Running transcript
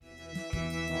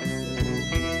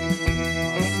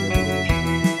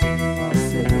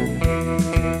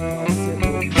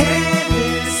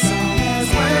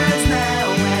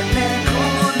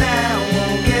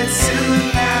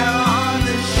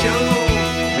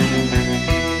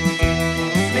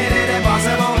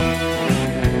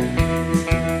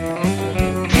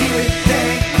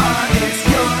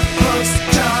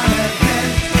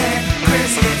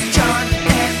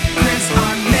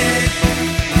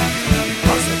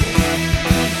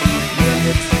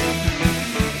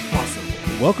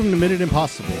Welcome to Minute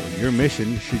Impossible. Your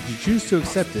mission, should you choose to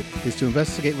accept it, is to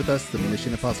investigate with us the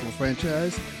Mission Impossible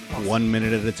franchise 1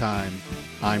 minute at a time.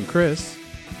 I'm Chris.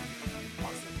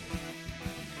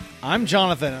 I'm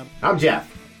Jonathan. I'm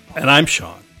Jeff. And I'm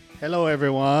Sean. Hello,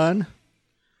 everyone.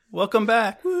 Welcome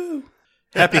back. Woo.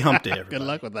 Happy hump day, everybody. Good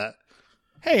luck with that.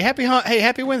 Hey,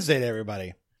 happy Wednesday to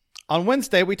everybody. On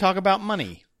Wednesday, we talk about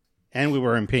money. And we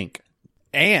were in pink.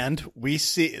 And we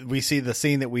see the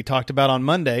scene that we talked about on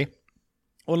Monday.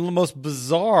 One of the most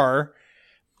bizarre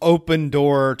open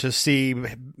door to see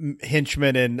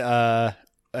henchmen and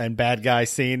bad guy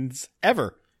scenes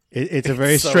ever. It's a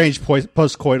very strange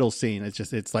post-coital scene.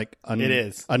 It's like it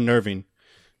is unnerving.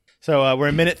 So we're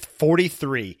in minute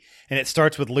 43, and it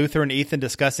starts with Luther and Ethan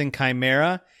discussing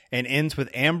Chimera and ends with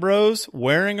Ambrose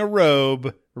wearing a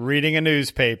robe, reading a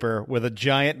newspaper with a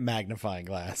giant magnifying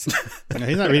glass. No,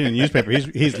 he's not reading a newspaper.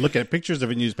 He's looking at pictures of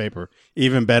a newspaper.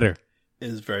 Even better.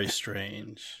 Is very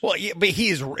strange. Well, yeah, but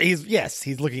he's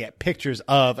looking at pictures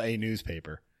of a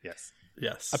newspaper.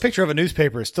 Yes. A picture of a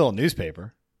newspaper is still a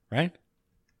newspaper, right?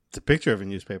 It's a picture of a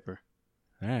newspaper.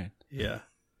 All right. Yeah.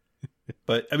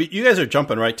 But I mean, you guys are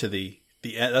jumping right to the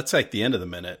end. That's like the end of the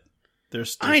minute.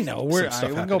 There's I know. We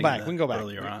can go back.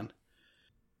 Earlier on.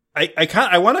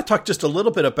 I want to talk just a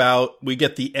little bit about. We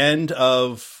get the end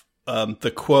of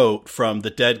the quote from the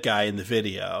dead guy in the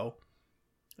video.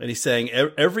 And he's saying,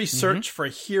 every search for a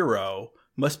hero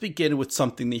must begin with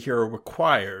something the hero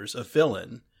requires, a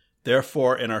villain.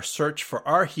 Therefore, in our search for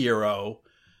our hero,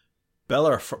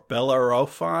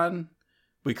 Bellerophon,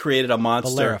 we created a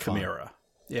monster, Chimera.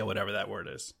 Yeah, whatever that word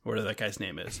is, whatever that guy's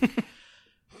name is.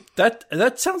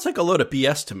 That sounds like a load of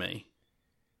BS to me.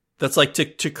 That's like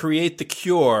to create the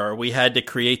cure, we had to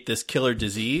create this killer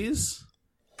disease.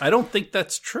 I don't think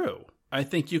that's true. I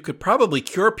think you could probably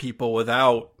cure people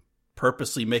without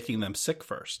purposely making them sick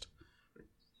first.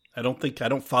 I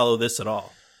don't follow this at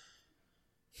all.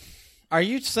 Are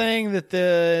you saying that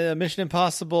the Mission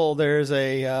Impossible, there's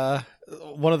a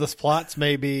one of the plots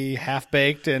may be half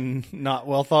baked and not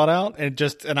well thought out, and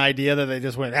just an idea that they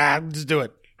just went, just do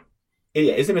it?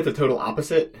 Yeah, isn't it the total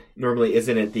opposite? Normally,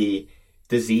 isn't it the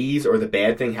disease or the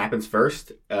bad thing happens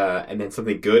first, and then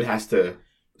something good has to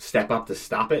step up to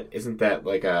stop it? Isn't that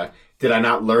like did I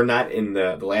not learn that in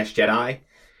the Last Jedi?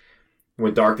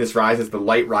 When darkness rises, the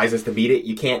light rises to meet it.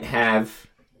 You can't have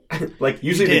like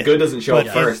usually the good doesn't show up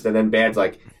first, and then bad's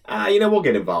like, we'll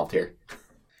get involved here.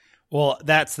 Well,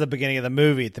 that's the beginning of the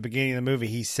movie. At the beginning of the movie,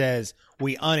 he says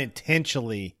we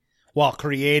unintentionally, while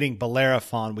creating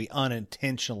Bellerophon, we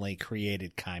unintentionally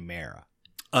created Chimera.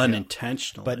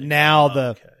 Unintentionally, but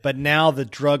now the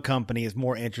drug company is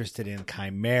more interested in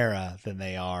Chimera than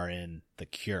they are in the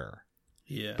cure.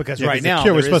 Yeah, because right now the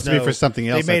cure was supposed to be for something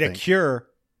else. They made a cure.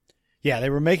 Yeah,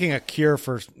 they were making a cure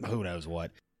for who knows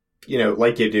what.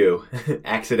 Like you do,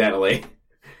 accidentally. It'd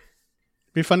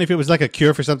be funny if it was like a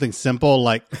cure for something simple,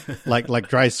 like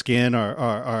dry skin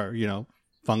or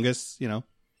fungus.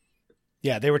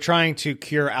 Yeah, they were trying to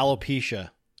cure alopecia.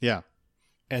 Yeah,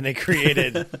 and they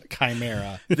created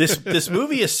Chimera. This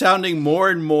movie is sounding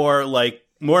more and more like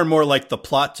the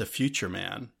plot to Future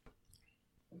Man.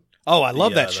 Oh, I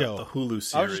love that show. The Hulu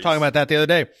series. I was just talking about that the other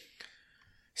day.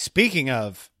 Speaking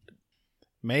of,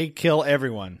 may kill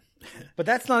everyone, but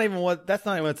that's not even what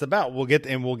it's about. We'll get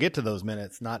to those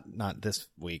minutes. Not this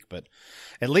week, but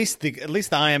at least the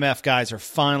IMF guys are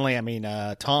finally. I mean,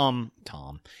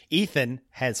 Ethan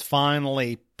has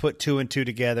finally put two and two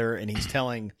together, and he's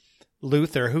telling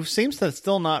Luther, who seems to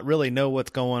still not really know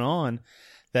what's going on,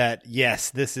 that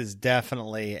yes, this is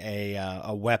definitely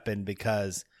a weapon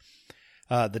because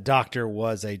the doctor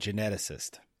was a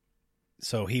geneticist.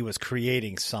 So he was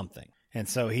creating something. And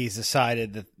so he's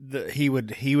decided that he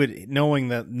would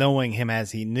knowing him as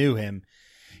he knew him,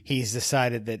 he's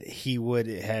decided that he would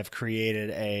have created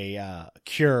a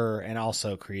cure and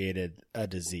also created a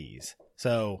disease.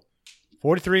 So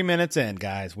 43 minutes in,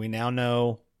 guys, we now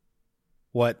know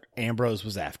what Ambrose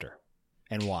was after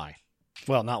and why.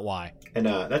 Well, not why. And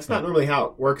that's not normally how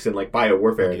it works in like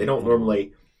biowarfare. They don't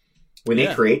normally, when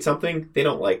they create something, they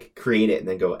don't like create it and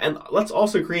then go, and let's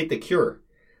also create the cure.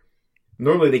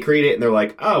 Normally they create it and they're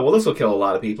like, oh, well, this will kill a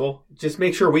lot of people. Just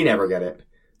make sure we never get it.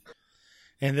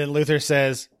 And then Luther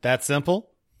says, that's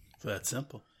simple? That's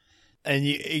simple. And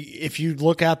if you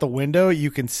look out the window,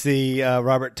 you can see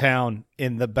Robert Towne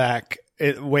in the back,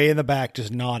 way in the back,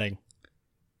 just nodding.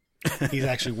 He's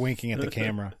actually winking at the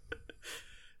camera.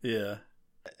 Yeah.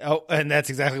 Oh, and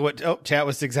that's exactly what chat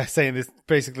was saying. This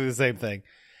basically the same thing.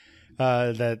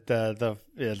 That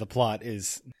the plot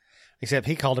is, except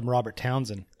he called him Robert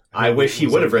Townsend. I wish he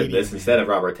would have written this instead of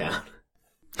Robert Towne.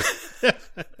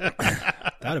 That'd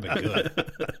have been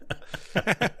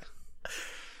good.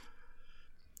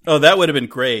 Oh, that would have been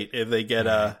great if they get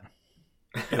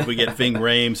if we get Ving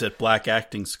Rhames at Black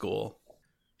Acting School.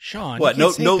 Sean, what?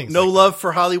 No Love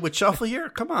for Hollywood Shuffle here?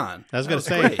 Come on. I was going to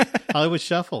say Hollywood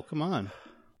Shuffle. Come on.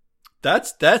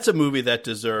 That's a movie that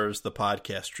deserves the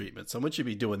podcast treatment. Someone should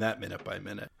be doing that minute by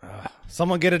minute.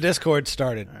 Someone get a Discord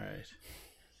started. All right.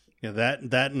 Yeah,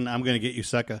 that, and I'm going to get you,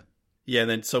 sucker. Yeah,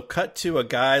 then so cut to a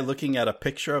guy looking at a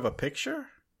picture of a picture,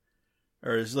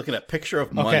 or is looking at picture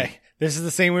of money. Okay, this is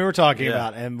the scene we were talking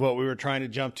about, and what we were trying to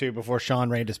jump to before Sean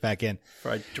reined us back in.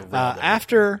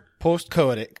 After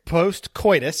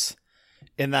post-coitus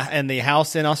in the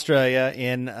house in Australia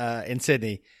in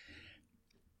Sydney,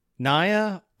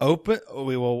 Naya open.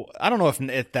 I don't know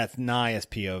if that's Naya's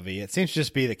POV. It seems to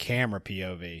just be the camera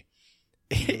POV.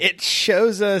 It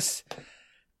shows us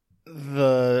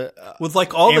with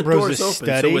like all Ambrose's the doors open,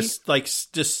 study. so it's like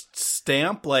just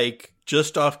stamp like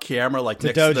just off camera, like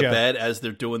next dojo. to the bed as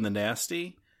they're doing the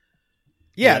nasty.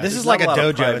 Yeah, this is like a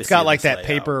dojo. It's got like that layout,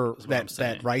 paper,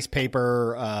 that rice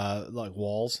paper, like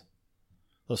walls,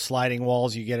 those sliding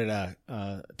walls you get at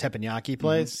a teppanyaki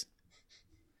place.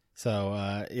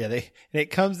 So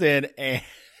it comes in and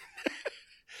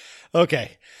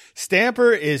okay,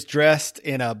 Stamper is dressed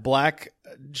in a black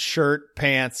shirt,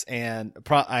 pants, and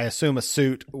I assume a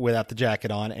suit without the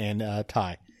jacket on and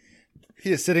tie.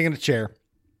 He is sitting in a chair.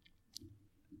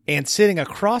 And sitting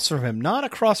across from him, not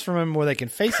across from him where they can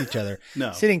face each other,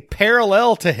 no. Sitting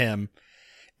parallel to him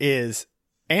is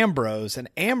Ambrose. And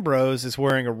Ambrose is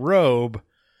wearing a robe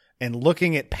and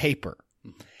looking at paper.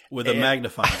 With a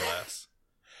magnifying glass.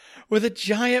 With a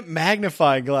giant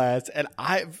magnifying glass. And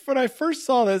when I first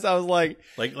saw this, I was like...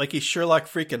 Like he's Sherlock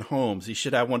freaking Holmes. He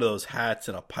should have one of those hats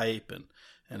and a pipe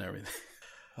and everything.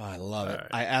 Oh, I love it. Right.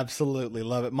 I absolutely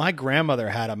love it. My grandmother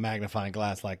had a magnifying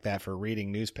glass like that for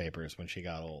reading newspapers when she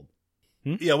got old.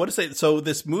 Yeah, what to say? So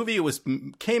this movie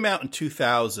came out in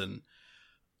 2000.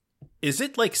 Is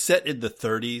it like set in the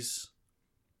 30s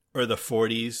or the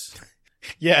 40s?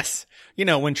 Yes. You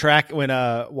know, when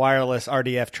wireless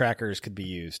RDF trackers could be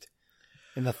used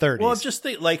in the 30s. Well, just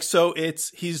think so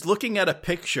he's looking at a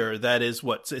picture that is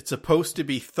it's supposed to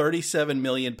be 37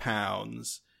 million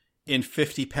pounds in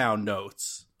 50-pound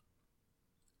notes.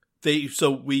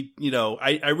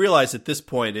 I realize at this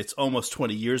point it's almost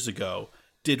 20 years ago.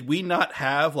 Did we not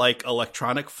have like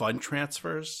electronic fund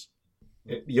transfers?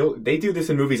 They do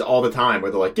this in movies all the time where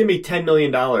they're like, give me $10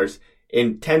 million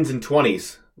in 10s and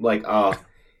 20s. Like,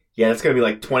 yeah, that's going to be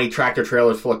like 20 tractor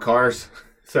trailers full of cars.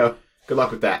 So good luck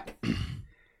with that.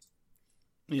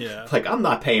 Yeah. Like, I'm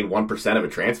not paying 1% of a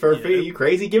transfer fee. Are you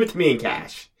crazy? Give it to me in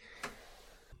cash.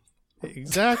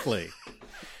 Exactly.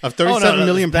 Of 37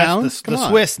 million pounds? The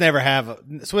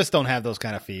Swiss don't have those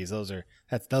kind of fees. Those are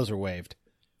waived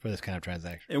for this kind of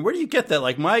transaction. And where do you get that?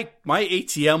 Like my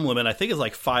ATM limit, I think is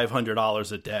like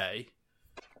 $500 a day.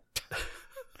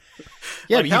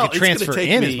 Yeah, but you could transfer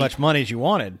in as much money as you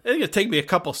wanted. I think it'd take me a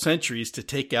couple centuries to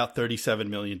take out $37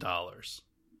 million.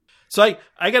 So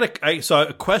so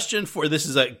a question for this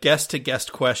is a guest to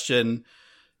guest question.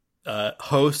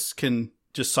 Hosts can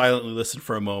just silently listen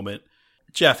for a moment.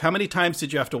 Jeff, how many times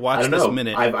did you have to watch this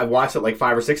minute? I've watched it like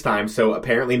 5 or 6 times, so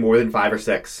apparently more than 5 or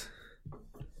 6.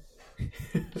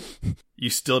 You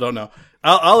still don't know.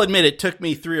 I'll admit it took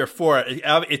me 3 or 4.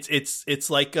 It's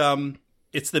like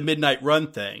it's the Midnight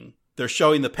Run thing. They're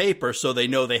showing the paper so they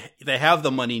know they have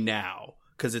the money now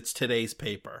because it's today's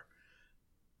paper.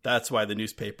 That's why the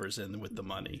newspaper's in with the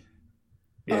money.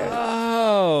 Yeah.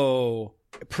 Oh.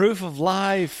 Proof of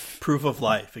life. Proof of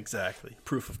life, exactly.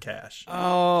 Proof of cash.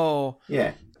 Oh.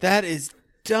 Yeah. That is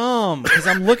dumb because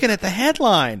I'm looking at the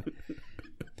headline.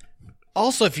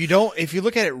 Also, if you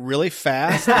look at it really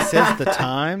fast, it says the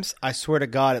Times. I swear to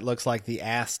God, it looks like the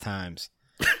Ass Times.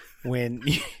 When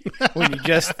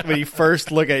you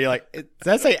first look at it, you're like, does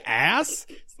that say ass?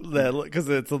 Because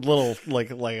it's a little like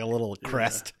a little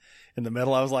crest in the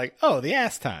middle. I was like, oh, the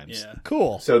Ass Times. Yeah.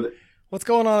 Cool. So what's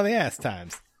going on in the Ass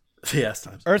Times? The Ass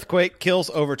Times. Earthquake kills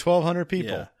over 1,200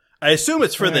 people. Yeah. I assume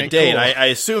it's for the date. Cool. I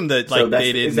assume that they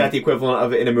didn't. Is that the equivalent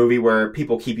of in a movie where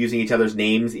people keep using each other's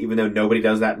names even though nobody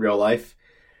does that in real life?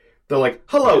 They're like,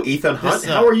 hello, Ethan Hunt,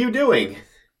 how are you doing?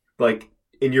 Like,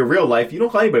 in your real life, you don't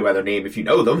call anybody by their name if you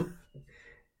know them.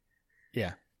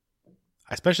 Yeah.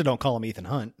 I especially don't call him Ethan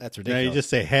Hunt. That's ridiculous. Yeah, you just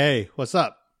say, hey, what's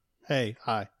up? Hey,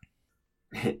 hi.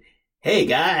 Hey,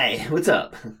 guy, what's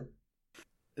up?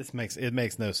 It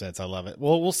makes no sense. I love it.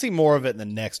 Well, we'll see more of it in the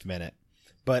next minute.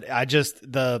 But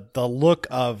the look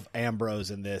of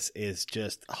Ambrose in this is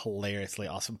just hilariously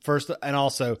awesome. First, and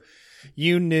also,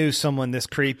 you knew someone this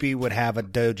creepy would have a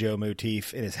dojo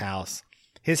motif in his house.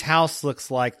 His house looks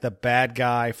like the bad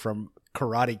guy from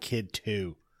Karate Kid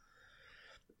 2.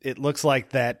 It looks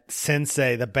like that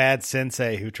sensei, the bad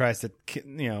sensei who tries to,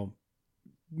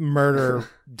 murder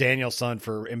Daniel-san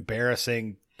for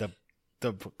embarrassing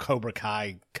the Cobra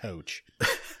Kai coach.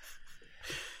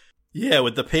 Yeah,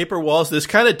 with the paper walls, this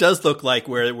kind of does look like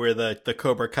where the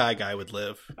Cobra Kai guy would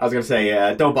live. I was going to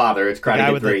say, don't bother. It's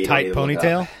Karate Kid 3. The guy with the tight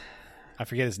ponytail? I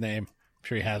forget his name. I'm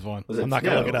sure he has one. I'm not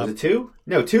going to look it up. Was it 2?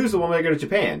 No, 2's the one where they go to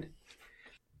Japan.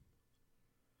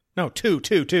 No, 2,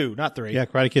 not 3. Yeah,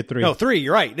 Karate Kid 3. No, 3,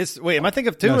 you're right. Wait, am I thinking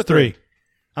of 2 or 3?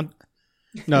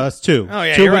 No, that's 2. Oh,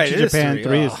 yeah, 2 you're went right. to Japan,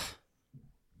 3 is...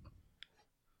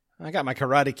 I got my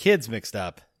Karate Kids mixed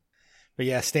up. But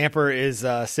yeah, Stamper is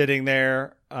sitting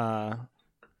there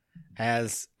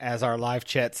as our live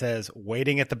chat says,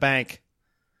 waiting at the bank.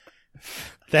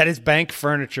 That is bank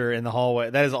furniture in the hallway.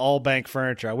 That is all bank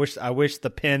furniture. I wish the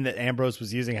pen that Ambrose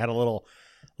was using had a little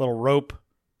rope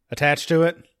attached to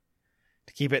it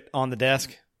to keep it on the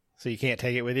desk so you can't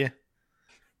take it with you.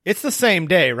 It's the same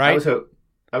day, right?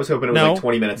 I was hoping it was like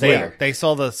 20 minutes later. They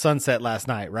saw the sunset last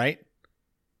night, right?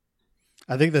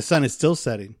 I think the sun is still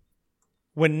setting.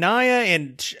 When Naya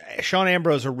and Sean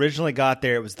Ambrose originally got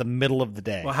there, it was the middle of the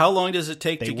day. Well, how long does it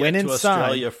take to get to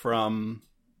Australia from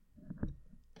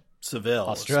Seville,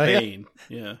 Australia? Spain?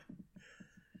 Yeah,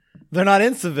 they're not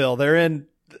in Seville. They're in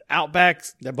Outback.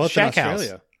 They're both Shack in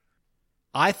Australia.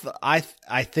 House.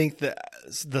 I think that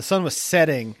the sun was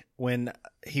setting when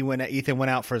Ethan went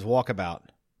out for his walkabout.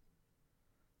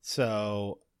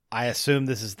 So I assume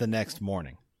this is the next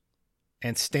morning,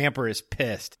 and Stamper is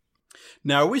pissed.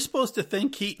 Now, are we supposed to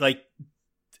think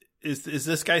is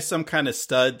this guy some kind of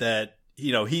stud that,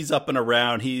 he's up and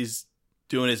around, he's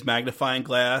doing his magnifying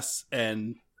glass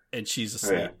and she's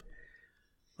asleep? Oh, yeah.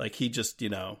 Like he just,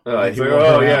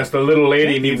 yes, the little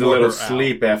lady needs a little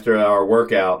sleep after our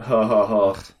workout. Ha ha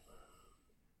ha.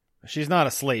 She's not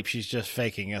asleep. She's just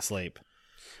faking asleep.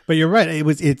 But you're right.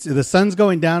 It's the sun's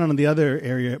going down on the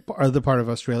other part of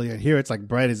Australia. Here it's like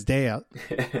bright as day out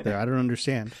there. I don't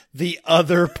understand. The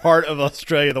other part of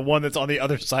Australia, the one that's on the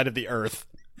other side of the earth.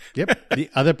 Yep, the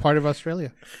other part of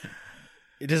Australia.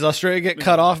 Does Australia get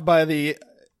cut off by the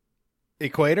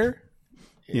equator?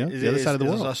 Yeah, the other side of the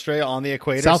world. Is Australia on the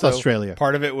equator? South Australia.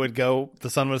 Part of it would go, the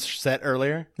sun was set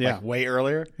earlier? Yeah. Like way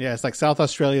earlier? Yeah, it's like South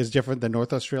Australia is different than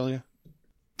North Australia.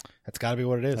 That's got to be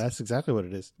what it is. That's exactly what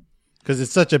it is. Because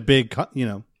it's such a big,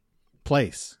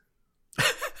 place.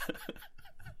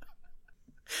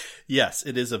 Yes,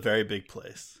 it is a very big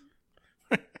place.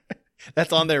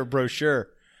 That's on their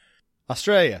brochure.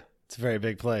 Australia, it's a very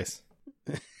big place.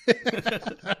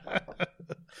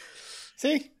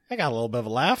 See, I got a little bit of a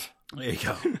laugh. There you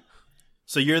go.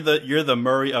 So you're the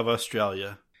Murray of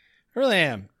Australia. I really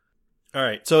am. All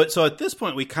right. So at this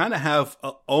point, we kind of have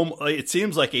it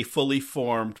seems like a fully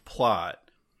formed plot.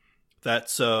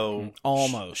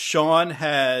 Almost. Sean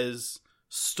has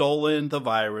stolen the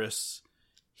virus.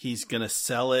 He's going to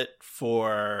sell it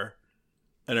for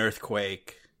an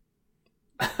earthquake.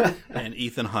 And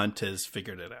Ethan Hunt has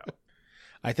figured it out.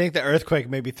 I think the earthquake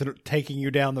may be taking you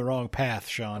down the wrong path,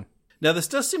 Sean. Now, this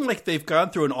does seem like they've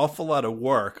gone through an awful lot of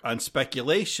work on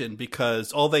speculation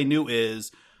because all they knew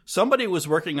is somebody was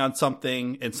working on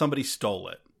something and somebody stole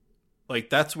it. Like,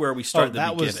 that's where we start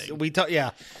the beginning. We talked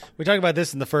about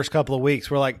this in the first couple of weeks.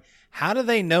 We're like, how do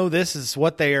they know this is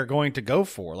what they are going to go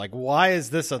for? Like, why is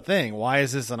this a thing? Why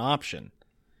is this an option?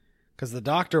 Because the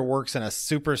doctor works in a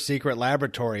super secret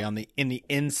laboratory in the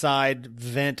inside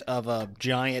vent of a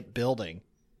giant building.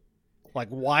 Like,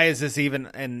 why is this even?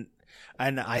 And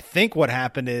I think what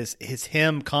happened is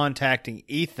him contacting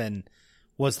Ethan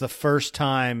was the first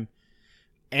time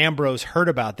Ambrose heard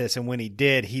about this, and when he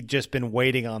did, he'd just been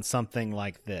waiting on something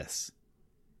like this.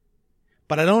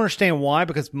 But I don't understand why,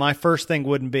 because my first thing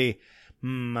wouldn't be,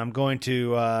 I'm going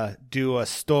to do a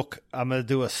stock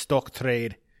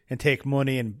trade and take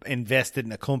money and invest it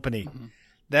in a company. Mm-hmm.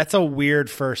 That's a weird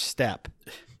first step.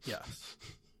 Yes.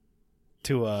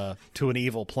 To an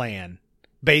evil plan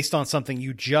based on something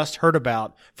you just heard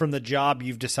about from the job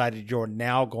you've decided you're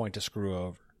now going to screw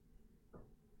over.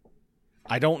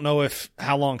 I don't know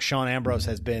how long Sean Ambrose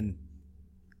has been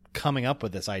coming up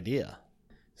with this idea.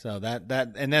 So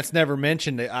that's never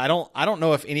mentioned. I don't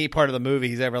know if any part of the movie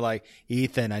he's ever like,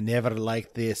 Ethan, I never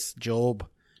liked this job.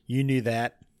 You knew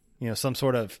that. Some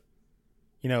sort of,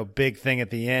 big thing at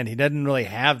the end. He doesn't really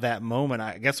have that moment.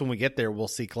 I guess when we get there, we'll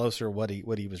see closer what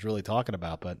he was really talking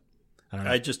about. But I don't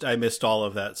know. I missed all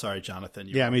of that. Sorry,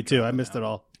 Jonathan. Me too. I missed it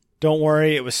all. Don't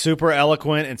worry, it was super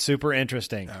eloquent and super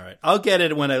interesting. All right, I'll get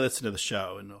it when I listen to the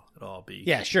show, and it'll all be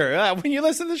sure. When you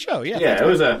listen to the show, yeah. It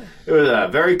was a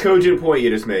very cogent point you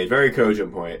just made. Very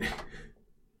cogent point.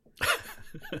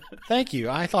 Thank you.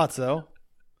 I thought so.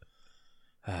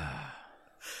 All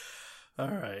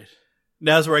right.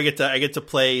 Now's where I get to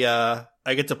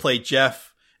play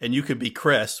Jeff, and you could be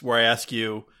Chris, where I ask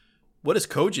you, what does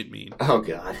cogent mean? Oh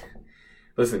God,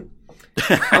 listen,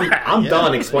 I'm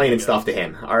done explaining stuff to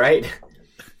him. All right,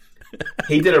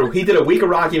 he did a week of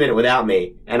Rocky Minute without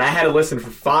me, and I had to listen for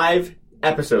 5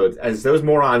 episodes as those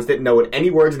morons didn't know what any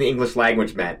words in the English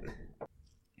language meant.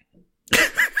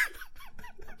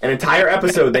 An entire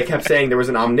episode they kept saying there was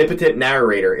an omnipotent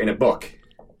narrator in a book.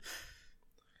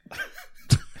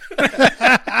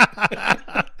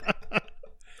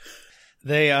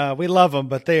 We love them,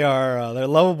 but they're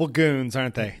lovable goons,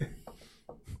 aren't they?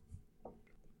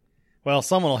 Well,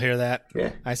 someone will hear that.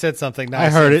 Yeah. I said something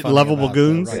nice. I heard it. Funny Lovable about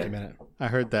goons. Rocky Minute. I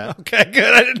heard that. Okay,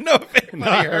 good. I didn't know if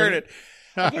anybody heard it.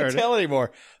 I I can't heard tell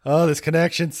anymore. Oh, this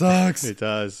connection sucks. it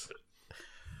does.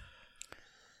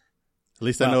 At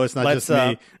least I know it's not just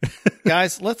me.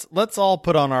 Guys, let's all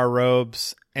put on our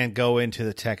robes and go into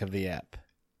the tech of the app.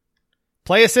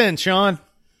 Play us in, Sean.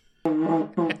 All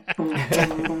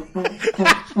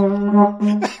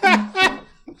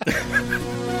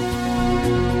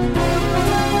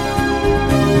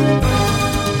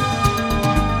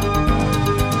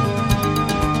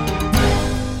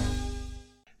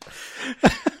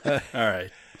right.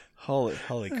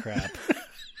 Holy crap.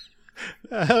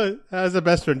 That was the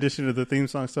best rendition of the theme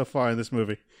song so far in this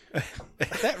movie.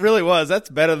 That really was. That's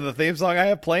better than the theme song I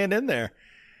have playing in there.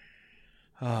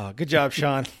 Oh, good job,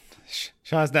 Sean.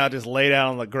 Sean's now just laid out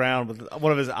on the ground with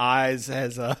one of his eyes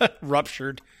has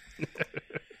ruptured.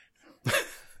 Oh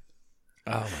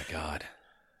my God.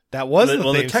 That was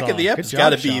the tech of the app's got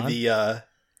to be Sean.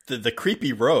 the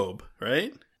creepy robe,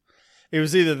 right? It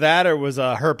was either that or it was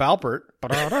Herb Alpert.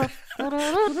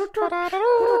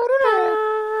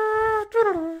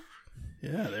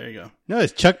 Yeah, there you go. No,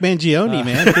 it's Chuck Mangione,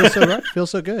 man.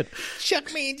 Feels so good. Chuck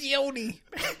Mangione.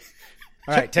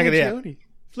 All right, tech of the app.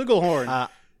 Flugelhorn.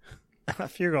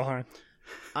 Flugelhorn.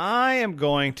 I am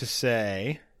going to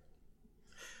say,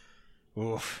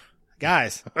 oof,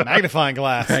 guys, magnifying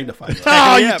glass. Magnifying glass.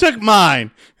 Oh, you took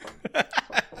mine.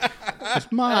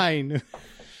 It's mine.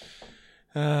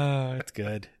 It's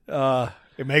good.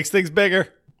 It makes things bigger.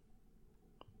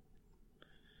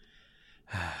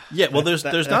 Yeah, well, there's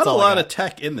not a lot of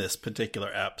tech in this particular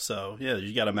app, so yeah,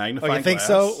 you got a magnifying glass. You think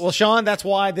so? Well, Sean, that's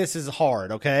why this is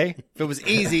hard. Okay, if it was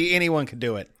easy, anyone could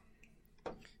do it.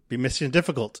 Be mission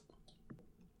difficult.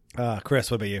 Chris,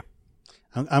 what about you?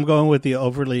 I'm going with the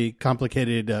overly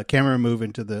complicated camera move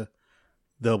into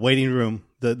the waiting room,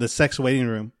 the sex waiting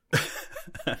room.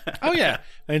 Oh yeah,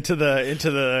 into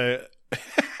the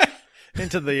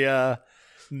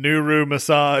Nuru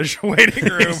massage waiting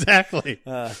room. Exactly.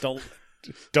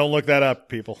 Don't look that up,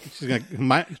 people.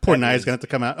 Poor Nia's gonna have to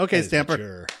come out. Okay, Stamper.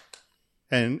 Sure.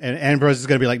 And Ambrose is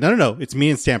gonna be like, no, it's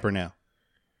me and Stamper now.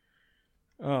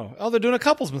 Oh, they're doing a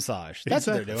couples massage. That's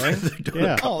what they're doing. They're doing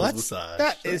Yeah. a couples massage.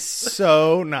 That is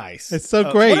so nice. It's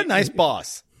so great. What a nice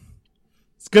boss.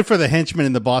 It's good for the henchman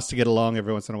and the boss to get along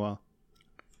every once in a while.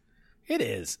 It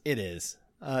is.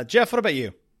 Jeff, what about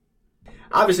you?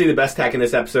 Obviously, the best tech in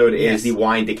this episode is the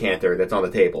wine decanter that's on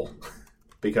the table.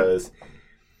 Because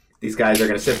these guys are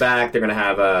going to sit back, they're going to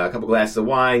have a couple glasses of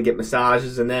wine, get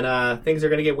massages, and then things are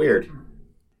going to get weird.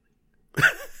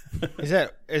 Is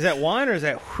that wine or is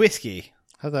that whiskey?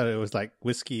 I thought it was like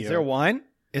whiskey. Is there wine?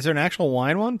 Is there an actual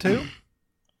wine one too?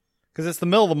 Because it's the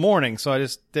middle of the morning, so I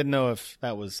just didn't know if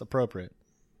that was appropriate.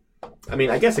 I mean,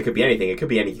 I guess it could be anything. It could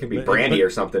be brandy or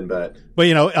something, but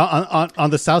you know, on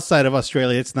the south side of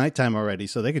Australia, it's nighttime already,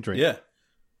 so they could drink. Yeah.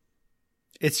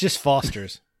 It's just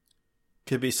Foster's.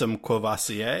 Could be some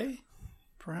Courvoisier,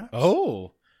 perhaps.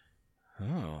 Oh.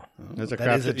 There's a That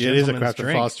craft. is a It is a gentleman's craft of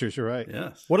drink. Foster's. You're right.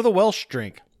 Yes. What do the Welsh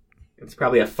drink? it's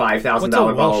probably a $5,000 What's a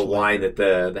bottle Welsh of wine that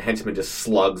the henchman just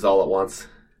slugs all at once.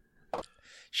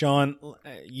 Sean,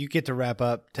 you get to wrap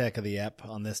up tech of the app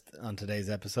on today's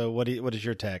episode. What is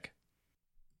your tech?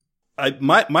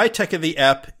 My tech of the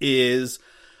app is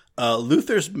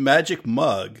Luther's magic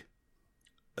mug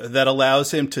that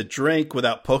allows him to drink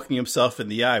without poking himself in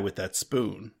the eye with that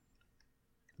spoon.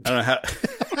 I don't know how.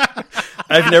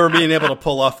 I've never been able to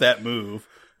pull off that move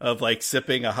of like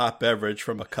sipping a hot beverage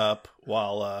from a cup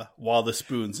while the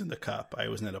spoon's in the cup. I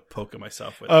always end up poking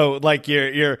myself with it. Oh, like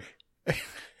you're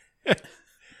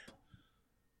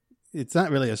It's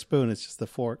not really a spoon; it's just a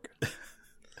fork.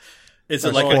 Is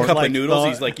it like a cup of noodles?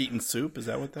 He's like eating soup. Is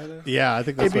that what that is? Yeah, I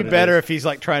think that's It'd be better if he's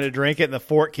like trying to drink it and the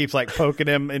fork keeps like poking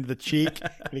him into the cheek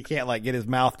and he can't like get his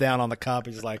mouth down on the cup.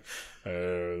 He's just like,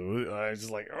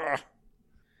 ugh.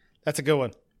 That's a good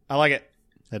one. I like it.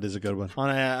 That is a good one. On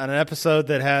an episode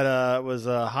that had was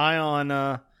high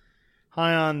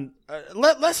on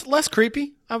less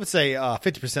creepy. I would say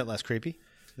 50% less creepy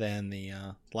than the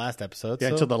last episode. Yeah,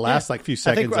 so, until the last few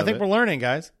seconds. I think we're learning,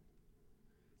 guys.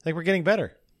 I think we're getting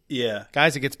better. Yeah,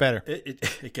 guys, it gets better.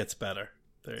 It gets better.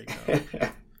 There you go.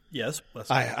 Yes,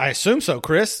 I assume so,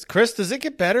 Chris. Chris, does it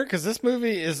get better? Because this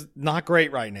movie is not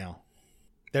great right now.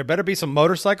 There better be some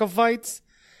motorcycle fights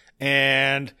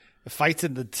and fights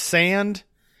in the sand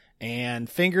and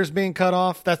fingers being cut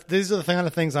off. These are the kind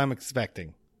of things I'm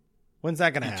expecting. When's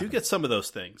that going to happen? You do get some of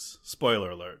those things. Spoiler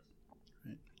alert.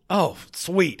 Oh,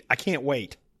 sweet! I can't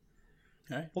wait.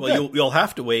 Okay. Well, you'll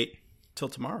have to wait till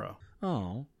tomorrow.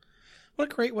 Oh. What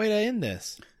a great way to end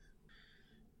this.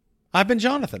 I've been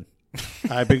Jonathan.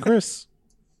 I've been Chris.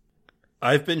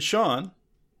 I've been Sean.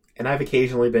 And I've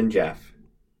occasionally been Jeff.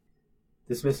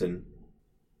 This mission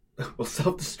will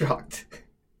self-destruct.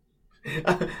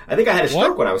 I think I had a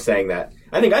stroke when I was saying that.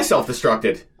 I think I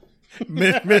self-destructed.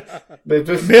 Miff.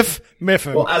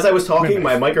 Well, as I was talking,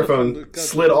 my microphone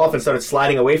slid off and started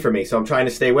sliding away from me, so I'm trying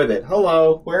to stay with it.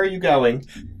 Hello, where are you going?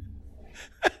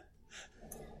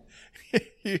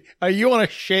 Are you on a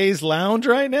chaise lounge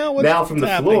right now? Now from the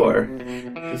floor.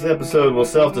 This episode will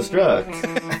self-destruct.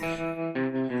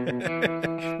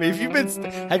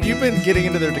 Have you been getting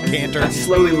into their decanter? I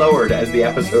slowly lowered as the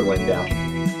episode went down.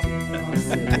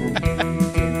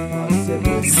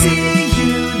 See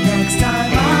you next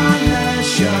time on the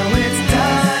show. It's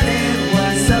done. It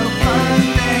was so fun.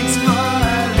 Thanks for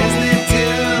listening to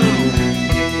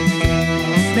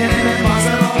Minute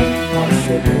Impossible.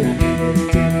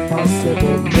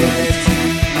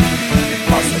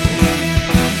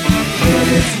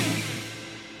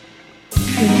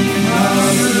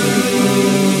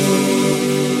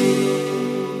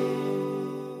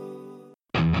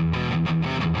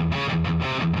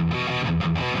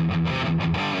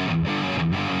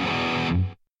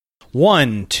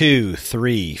 One, two,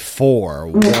 three, four.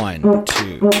 1,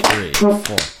 2, 3,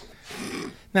 4.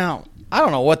 Now, I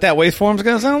don't know what that waveform's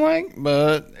going to sound like,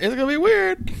 but it's going to be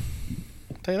weird.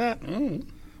 I'll tell you that.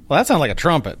 Well, that sounds like a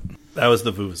trumpet. That was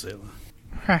the vuvuzela.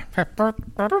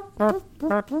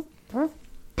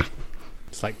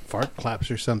 It's like fart claps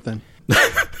or something.